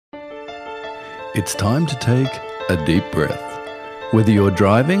It's time to take a deep breath. Whether you're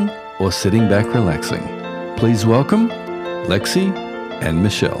driving or sitting back relaxing, please welcome Lexi and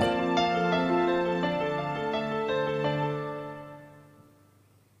Michelle.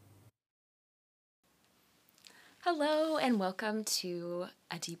 Hello and welcome to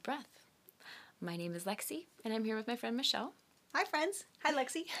A Deep Breath. My name is Lexi and I'm here with my friend Michelle. Hi friends. Hi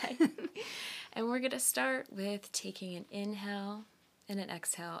Lexi. Hi. And we're going to start with taking an inhale and an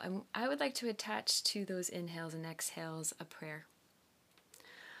exhale. And I would like to attach to those inhales and exhales a prayer.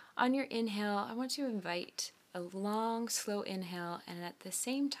 On your inhale, I want to invite a long, slow inhale and at the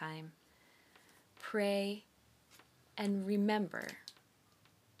same time, pray and remember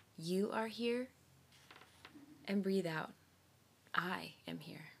you are here, and breathe out, I am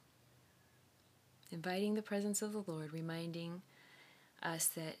here. Inviting the presence of the Lord, reminding us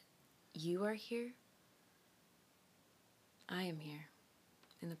that you are here, I am here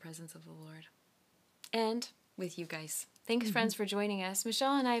in the presence of the Lord. And with you guys. Thanks, friends, for joining us.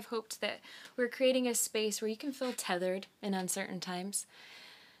 Michelle and I have hoped that we're creating a space where you can feel tethered in uncertain times.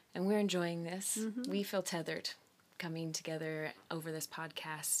 And we're enjoying this. We feel tethered coming together over this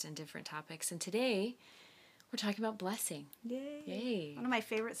podcast and different topics. And today, we're talking about blessing. Yay. Yay. One of my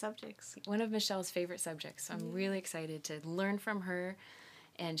favorite subjects. One of Michelle's favorite subjects. So I'm really excited to learn from her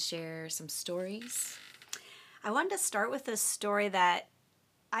and share some stories. I wanted to start with a story that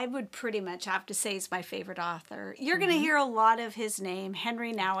I would pretty much have to say is my favorite author. You're going to hear a lot of his name,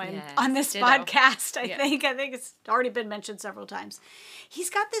 Henry Nouwen, Yes, on this ditto. podcast, I Yeah. think. I think it's already been mentioned several times. He's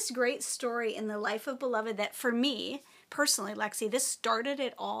got this great story in the life of Beloved that for me, personally, Lexi, this started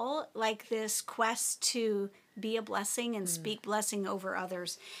it all, like this quest to be a blessing and speak blessing over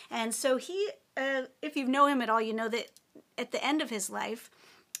others. And so he, if you know him at all, you know that at the end of his life,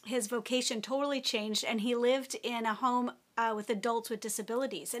 his vocation totally changed and he lived in a home with adults with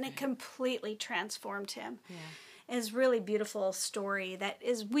disabilities, and it completely transformed him. Yeah. It's a really beautiful story that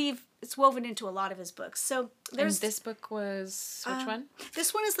is it's woven into a lot of his books. So there's And this book was, which one?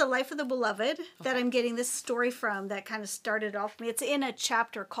 This one is The Life of the Beloved that I'm getting this story from that kind of started off me. It's in a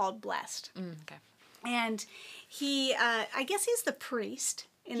chapter called Blessed. Okay. And he, I guess he's the priest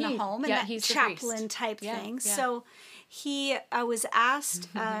in the home, and that he's the chaplain priest. type thing. Yeah. So he was asked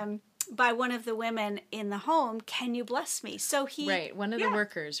by one of the women in the home, "Can you bless me?" So he, Right, one of the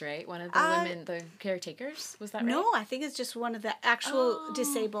workers, right? One of the women, the caretakers, was that right? No, I think it's just one of the actual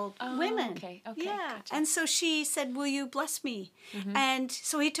disabled women. Okay, Yeah. gotcha. And so she said, "Will you bless me?" And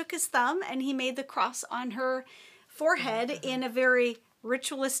so he took his thumb and he made the cross on her forehead in a very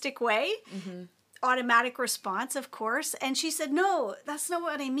ritualistic way. Automatic response, of course. And she said, "No, that's not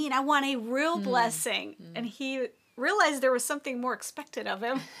what I mean. I want a real blessing." And he realized there was something more expected of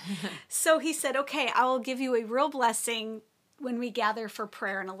him. So he said, "Okay, I will give you a real blessing when we gather for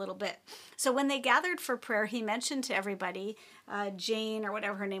prayer in a little bit." So when they gathered for prayer, he mentioned to everybody, Jane or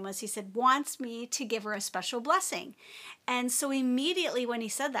whatever her name was, he said, wants me to give her a special blessing. And so immediately when he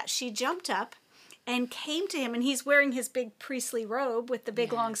said that, she jumped up and came to him, and he's wearing his big priestly robe with the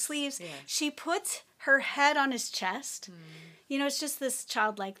big long sleeves. Yes. She puts her head on his chest. You know, it's just this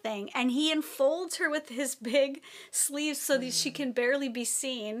childlike thing. And he enfolds her with his big sleeves so that she can barely be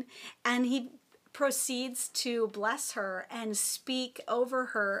seen. And he proceeds to bless her and speak over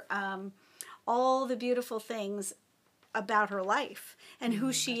her all the beautiful things about her life and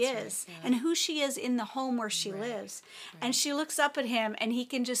who she is and who she is in the home where she lives. And she looks up at him and he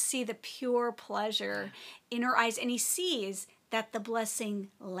can just see the pure pleasure in her eyes, and he sees that the blessing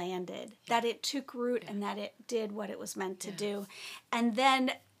landed, that it took root and that it did what it was meant to do. And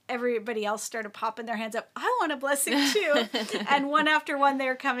then everybody else started popping their hands up. I want a blessing too. And one after one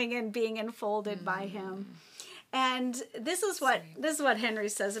they're coming in being enfolded by him. And this is what Henry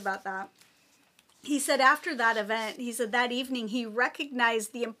says about that. He said after that event, he said that evening he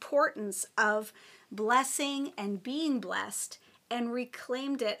recognized the importance of blessing and being blessed and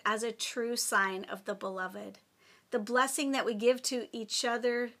reclaimed it as a true sign of the beloved. The blessing that we give to each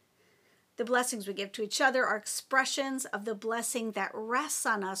other, the blessings we give to each other are expressions of the blessing that rests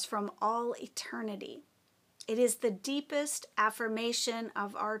on us from all eternity. It is the deepest affirmation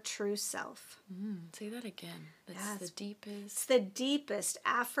of our true self. Say that again. That's the deepest. It's the deepest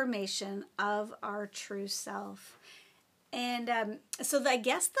affirmation of our true self. And so I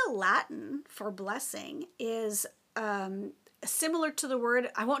guess the Latin for blessing is similar to the word,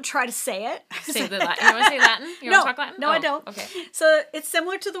 I won't try to say it. Say the Latin. You want to say Latin? You want to talk Latin? No, I don't. Okay. So it's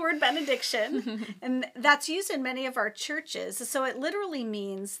similar to the word benediction, and that's used in many of our churches. So it literally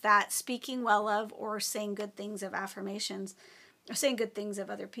means that speaking well of or saying good things of affirmations, or saying good things of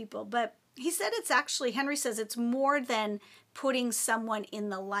other people. But he said it's actually, Henry says it's more than putting someone in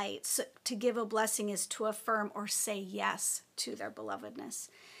the light. So to give a blessing is to affirm or say yes to their belovedness.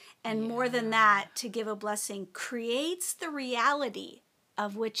 And more than that, to give a blessing creates the reality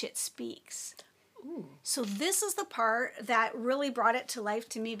of which it speaks. Ooh. So this is the part that really brought it to life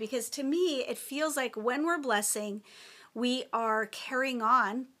to me, because to me, it feels like when we're blessing, we are carrying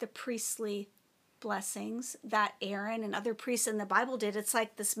on the priestly blessings that Aaron and other priests in the Bible did. It's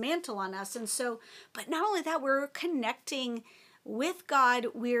like this mantle on us. And so, but not only that, we're connecting with God,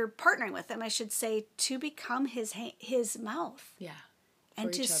 we're partnering with him, I should say, to become his mouth. Yeah.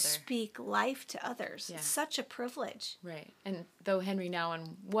 And to each other. speak life to others. Yeah. It's such a privilege. Right. And though Henry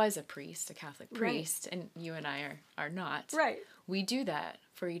Nouwen was a priest, a Catholic priest, and you and I are not, Right. we do that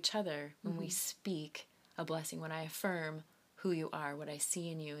for each other when we speak a blessing, when I affirm who you are, what I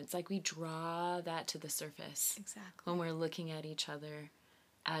see in you. It's like we draw that to the surface. Exactly. When we're looking at each other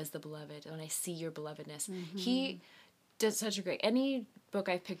as the beloved, when I see your belovedness. He does such a great, any book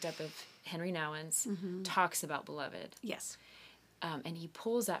I've picked up of Henry Nouwen's talks about beloved. Yes. And he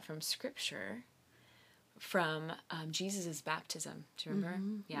pulls that from scripture, from Jesus' baptism. Do you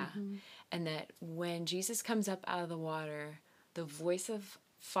remember? Yeah. And that when Jesus comes up out of the water, the voice of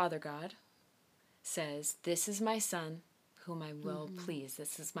Father God says, "This is my son whom I will please.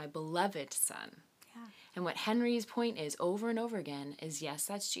 This is my beloved son." Yeah. And what Henry's point is over and over again is, yes,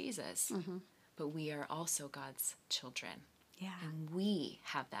 that's Jesus, but we are also God's children. Yeah. And we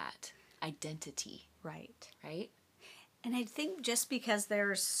have that identity, Right. right? And I think just because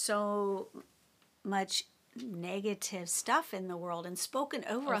there's so much negative stuff in the world and spoken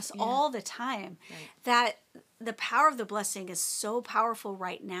over us all the time, that the power of the blessing is so powerful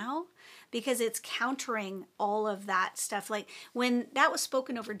right now, because it's countering all of that stuff. Like when that was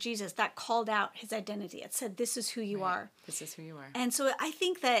spoken over Jesus, that called out his identity. It said, "This is who you are." This is who you are. And so I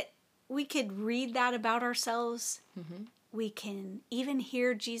think that we could read that about ourselves. We can even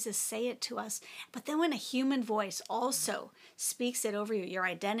hear Jesus say it to us. But then when a human voice also speaks it over you, your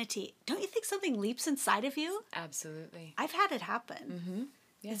identity, don't you think something leaps inside of you? Absolutely. I've had it happen.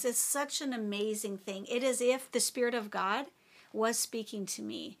 Yeah. It's such an amazing thing. It is if the Spirit of God was speaking to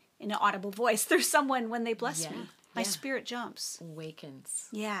me in an audible voice through someone when they bless me. My spirit jumps. Awakens.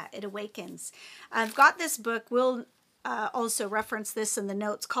 Yeah, it awakens. I've got this book. We'll also reference this in the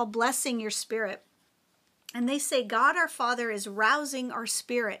notes, called Blessing Your Spirit. And they say God our Father is rousing our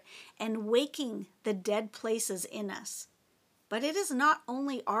spirit and waking the dead places in us. But it is not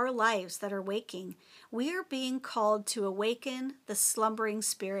only our lives that are waking. We are being called to awaken the slumbering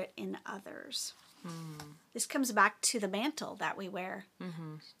spirit in others. This comes back to the mantle that we wear,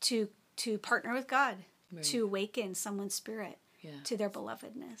 to partner with God, to awaken someone's spirit to their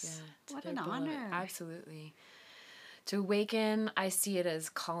belovedness. To What their an beloved. honor. Absolutely. To awaken, I see it as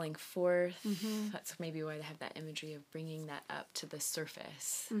calling forth. That's maybe why they have that imagery of bringing that up to the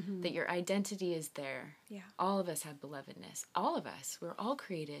surface. That your identity is there. Yeah. All of us have belovedness. All of us. We're all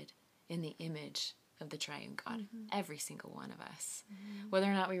created in the image of the triune God. Every single one of us. Whether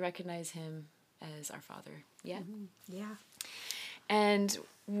or not we recognize him as our Father. Yeah. Yeah. And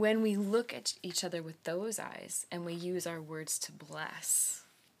when we look at each other with those eyes and we use our words to bless,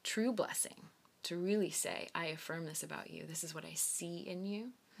 true blessing, to really say, I affirm this about you. This is what I see in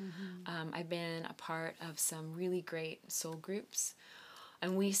you. I've been a part of some really great soul groups.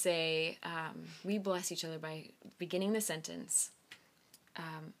 And we say, we bless each other by beginning the sentence,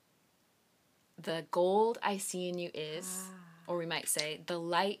 the gold I see in you is, or we might say, the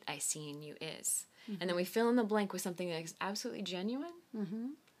light I see in you is. And then we fill in the blank with something that is absolutely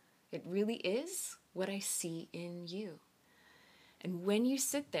genuine. It really is what I see in you. And when you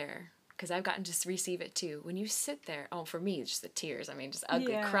sit there, because I've gotten to receive it too, when you sit there, for me, it's just the tears. I mean, just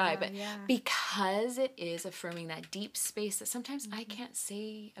ugly cry. But because it is affirming that deep space that sometimes I can't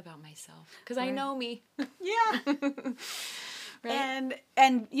say about myself, because I know me. Yeah. Right?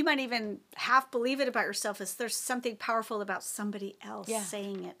 And you might even half believe it about yourself, as there's something powerful about somebody else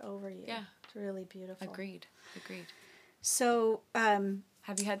saying it over you. Yeah. It's really beautiful. Agreed. So,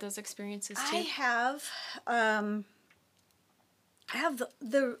 Have you had those experiences too? I have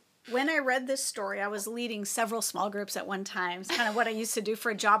the when I read this story, I was leading several small groups at one time. It's kind of what I used to do for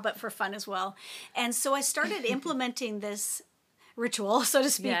a job, but for fun as well. And so I started implementing this ritual, so to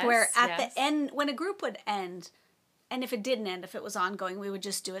speak, where at the end, when a group would end, and if it didn't end, if it was ongoing, we would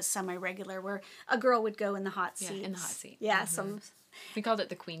just do it semi-regular, where a girl would go in the hot seat. Yeah, in the hot seat. Yeah, We called it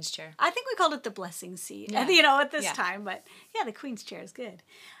the Queen's Chair. I think we called it the blessing seat, Yeah. at this time. But yeah, the Queen's Chair is good.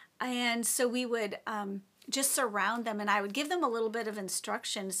 And so we would just surround them, and I would give them a little bit of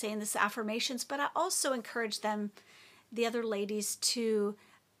instruction, saying this affirmations, but I also encouraged them, the other ladies, to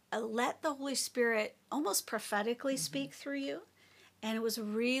let the Holy Spirit almost prophetically speak through you. And it was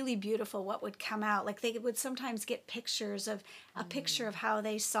really beautiful what would come out. Like they would sometimes get pictures of a picture of how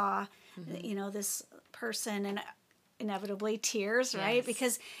they saw, this person, and inevitably tears, right? Yes.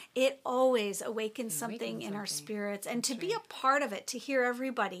 Because it always awakens something in our spirits. And to be a part of it, to hear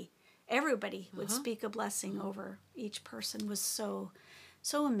everybody would speak a blessing over each person was so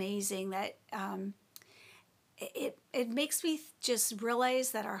amazing that it makes me just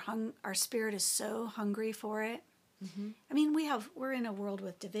realize that our spirit is so hungry for it. I mean, we're in a world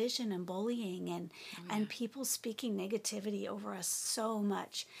with division and bullying and people speaking negativity over us so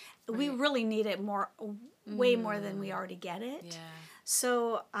much. Right. We really need it way more than we already get it. Yeah.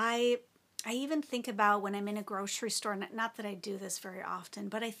 So I even think about when I'm in a grocery store, not that I do this very often,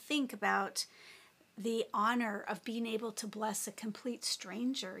 but I think about the honor of being able to bless a complete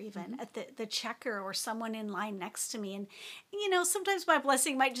stranger, even at the checker or someone in line next to me. And, sometimes my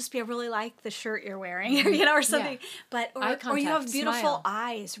blessing might just be, I really like the shirt you're wearing, or something. Yeah. But, or you have beautiful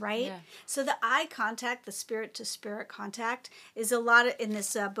eyes, right? Yeah. So the eye contact, the spirit to spirit contact is a lot in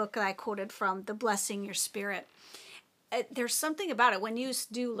this book that I quoted from, The Blessing Your Spirit. There's something about it. When you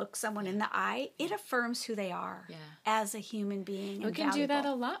do look someone in the eye, it affirms who they are as a human being. We can valuable. do that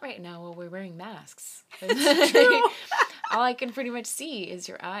a lot right now while we're wearing masks. It's true. All I can pretty much see is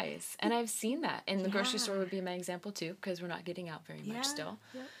your eyes. And I've seen that. And the grocery store would be my example too, because we're not getting out very much still.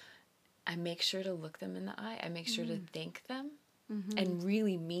 Yep. I make sure to look them in the eye. I make sure to thank them and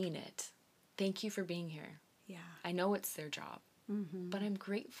really mean it. Thank you for being here. Yeah. I know it's their job, but I'm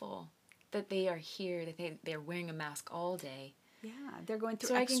grateful that they are here, that they're wearing a mask all day. Yeah, they're going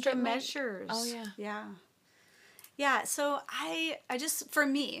through extra measures. Oh, yeah. Yeah. Yeah, so I just, for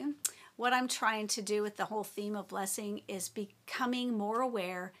me, what I'm trying to do with the whole theme of blessing is becoming more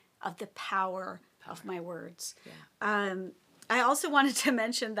aware of the power of my words. Yeah. I also wanted to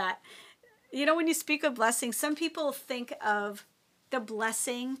mention that, when you speak of blessing, some people think of the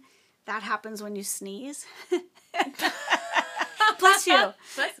blessing that happens when you sneeze. Bless you.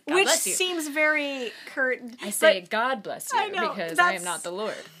 Which seems very curt. I say, God bless you, because I am not the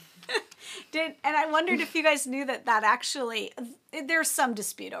Lord. And I wondered if you guys knew that actually, there's some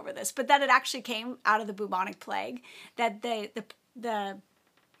dispute over this, but that it actually came out of the bubonic plague, that the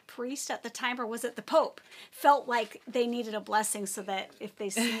priest at the time, or was it the Pope, felt like they needed a blessing so that if they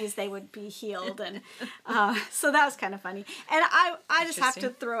sneezed, they would be healed. And so that was kind of funny. And I just have to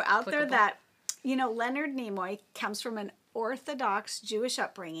throw out there that, Leonard Nimoy comes from an Orthodox Jewish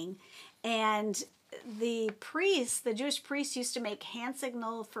upbringing, and the Jewish priest used to make hand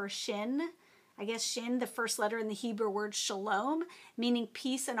signal for shin. I guess shin, the first letter in the Hebrew word shalom, meaning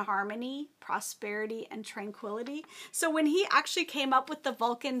peace and harmony, prosperity and tranquility. So when he actually came up with the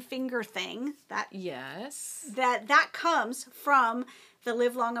Vulcan finger thing, that comes from the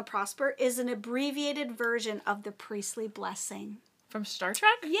live long and prosper, is an abbreviated version of the priestly blessing. From Star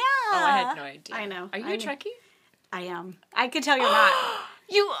Trek? Yeah. Oh, I had no idea. I know. Are you a Trekkie? I am. I could tell you're not.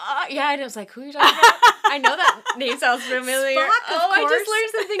 You are? Yeah, I was like, who are you talking about? I know that name sounds familiar. Spock, of course. I just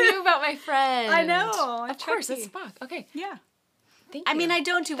learned something new about my friend. I know. Of course, it's Spock. Okay. Yeah. Thank you. I mean, I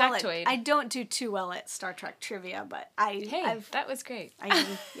don't do too well at Star Trek trivia, but that was great.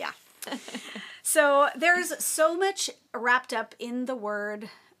 Yeah. So there's so much wrapped up in the word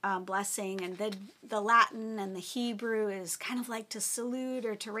blessing, and the Latin and the Hebrew is kind of like to salute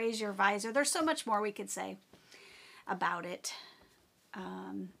or to raise your visor. There's so much more we could say about it.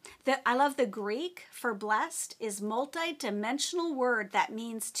 I love the Greek for blessed is multi-dimensional word that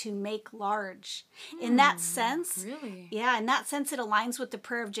means to make large. In that sense, really? Yeah, in that sense, it aligns with the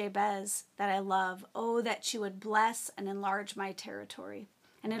prayer of Jabez that I love. Oh, that you would bless and enlarge my territory.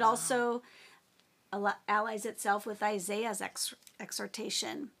 And it also allies itself with Isaiah's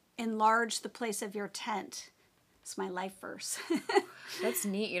exhortation. Enlarge the place of your tent. It's my life verse. That's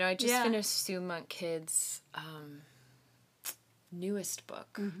neat. I just finished Sue Monk Kidd's newest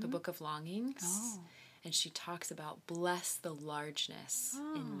book, The Book of Longings. Oh. And she talks about bless the largeness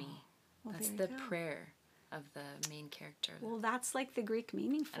in me. Well, that's the prayer of the main character. Well, that's like the Greek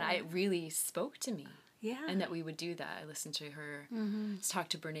meaning for it. And it really spoke to me. Yeah. And that we would do that. I listened to her talk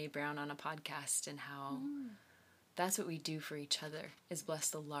to Brene Brown on a podcast, and how that's what we do for each other, is bless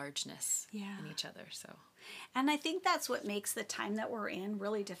the largeness in each other. So, and I think that's what makes the time that we're in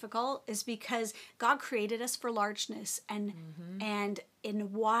really difficult, is because God created us for largeness and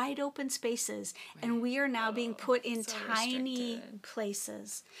in wide open spaces, and we are now being put in so tiny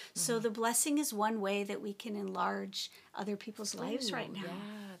places. So the blessing is one way that we can enlarge other people's lives right now.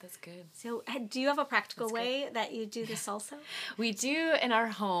 Yeah, that's good. So do you have a practical way that you do this also? We do in our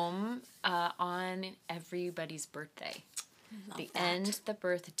home on everybody's birthday. End the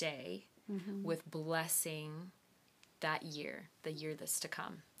birthday with blessing that year, the year that's to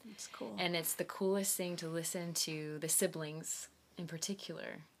come. That's cool. And it's the coolest thing to listen to the siblings in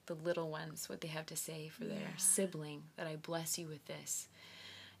particular, the little ones, what they have to say for their sibling, that I bless you with this.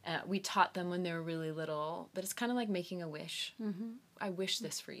 We taught them when they were really little, but it's kind of like making a wish. I wish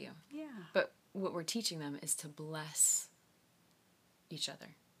this for you. Yeah. But what we're teaching them is to bless each other.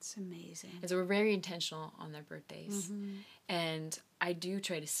 It's amazing. And so we're very intentional on their birthdays. And I do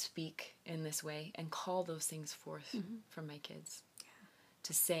try to speak in this way and call those things forth from my kids.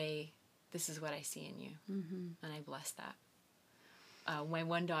 To say, this is what I see in you. And I bless that. My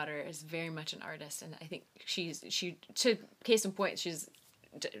one daughter is very much an artist, and I think to case in point, she's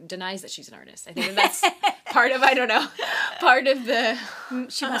denies that she's an artist. I think that's part of the...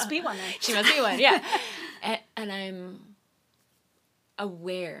 She must be one then. She must be one, yeah. And I'm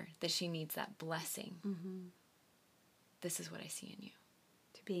aware that she needs that blessing. This is what I see in you.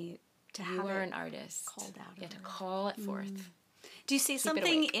 You are an artist. Called out. You have to call it forth. Do you see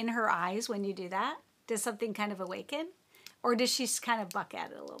something in her eyes when you do that? Does something kind of awaken? Or does she kind of buck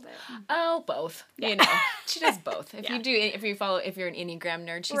at it a little bit? Oh, both. Yeah. You know, she does both. If you're an Enneagram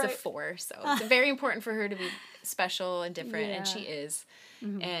nerd, she's a 4. So it's very important for her to be special and different, and she is.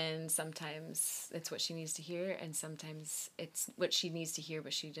 And sometimes it's what she needs to hear, and sometimes it's what she needs to hear,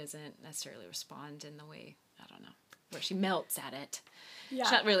 but she doesn't necessarily respond in the way, I don't know, where she melts at it. Yeah.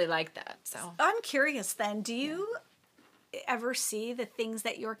 She's not really like that. So I'm curious then, do you ever see the things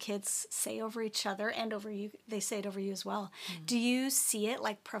that your kids say over each other and over you? They say it over you as well. Do you see it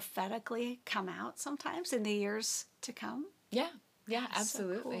like prophetically come out sometimes in the years to come? Yeah,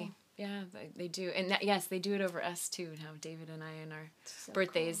 absolutely. So cool. Yeah, they do. And yes, they do it over us too. Now, David and I, on our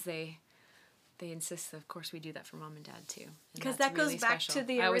birthdays, cool. They insist that, of course, we do that for mom and dad too. Because that goes back to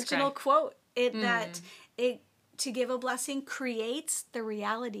the original quote, that to give a blessing creates the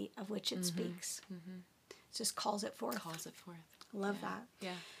reality of which it speaks. It just calls it forth. Love that.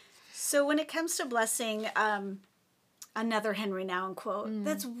 Yeah. So when it comes to blessing, another Henry Nouwen quote,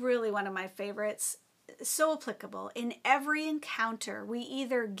 that's really one of my favorites. So applicable. In every encounter, we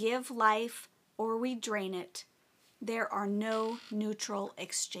either give life or we drain it. There are no neutral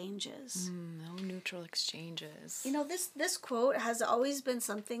exchanges. No neutral exchanges. You know, this quote has always been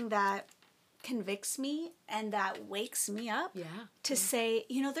something that convicts me and that wakes me up to say,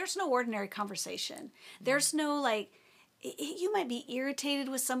 you know, there's no ordinary conversation. There's no you might be irritated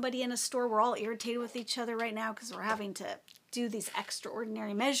with somebody in a store. We're all irritated with each other right now because we're having to do these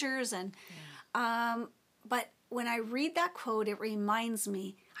extraordinary measures. And but when I read that quote, it reminds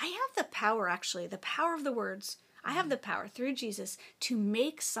me, I have the power, actually, the power of the words. I have the power through Jesus to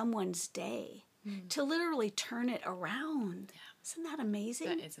make someone's day, to literally turn it around. Yeah. Isn't that amazing?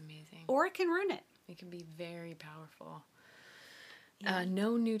 That is amazing. Or it can ruin it. It can be very powerful. Yeah.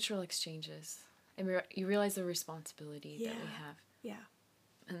 No neutral exchanges. And you realize the responsibility that we have. Yeah.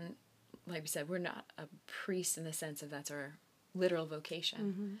 And like we said, we're not a priest in the sense of that's our literal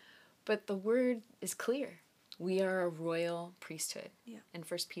vocation. But the word is clear. We are a royal priesthood. Yeah. In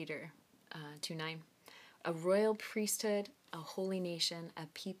 1 Peter 2:9. A royal priesthood, a holy nation, a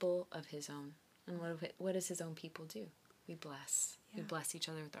people of his own. And what does his own people do? We bless. Yeah. We bless each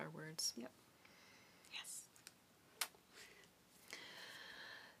other with our words. Yep. Yes.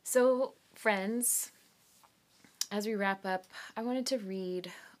 So, friends, as we wrap up, I wanted to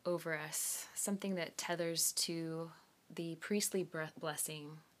read over us something that tethers to the priestly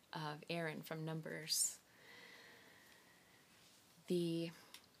blessing of Aaron from Numbers. The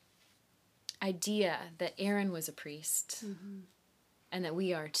idea that Aaron was a priest and that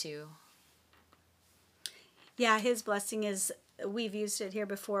we are too. Yeah, his blessing is, we've used it here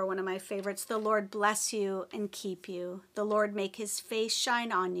before, one of my favorites. The Lord bless you and keep you. The Lord make his face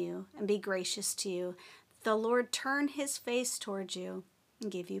shine on you and be gracious to you. The Lord turn his face towards you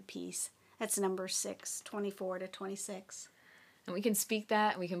and give you peace. That's Numbers 6:24-26. And we can speak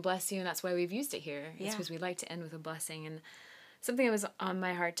that, and we can bless you, and that's why we've used it here. It's because we like to end with a blessing. And something that was on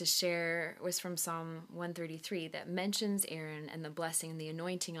my heart to share was from Psalm 133 that mentions Aaron and the blessing and the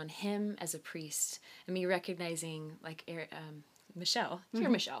anointing on him as a priest. And me recognizing, like, Michelle. You're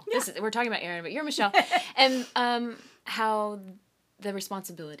Michelle. Yeah. We're talking about Aaron, but you're Michelle. And how the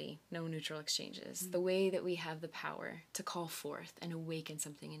responsibility, no neutral exchanges, the way that we have the power to call forth and awaken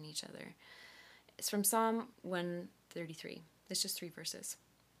something in each other. It's from Psalm 133. It's just 3 verses.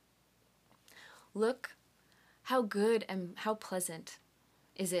 Look, how good and how pleasant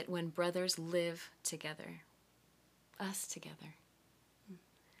is it when brothers live together, us together.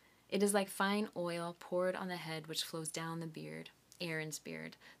 It is like fine oil poured on the head, which flows down the beard, Aaron's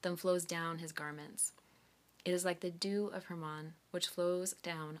beard, then flows down his garments. It is like the dew of Hermon, which flows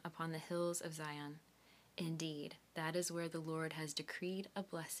down upon the hills of Zion. Indeed, that is where the Lord has decreed a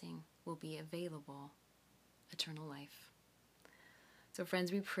blessing will be available, eternal life. So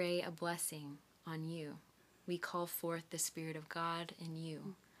friends, we pray a blessing on you. We call forth the Spirit of God in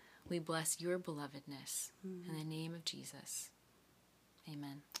you. We bless your belovedness in the name of Jesus.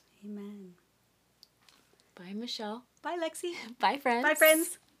 Amen. Amen. Bye, Michelle. Bye, Lexi. Bye, friends. Bye,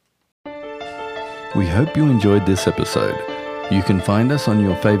 friends. We hope you enjoyed this episode. You can find us on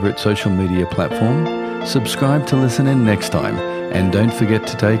your favorite social media platform. Subscribe to listen in next time, and don't forget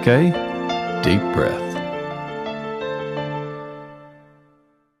to take a deep breath.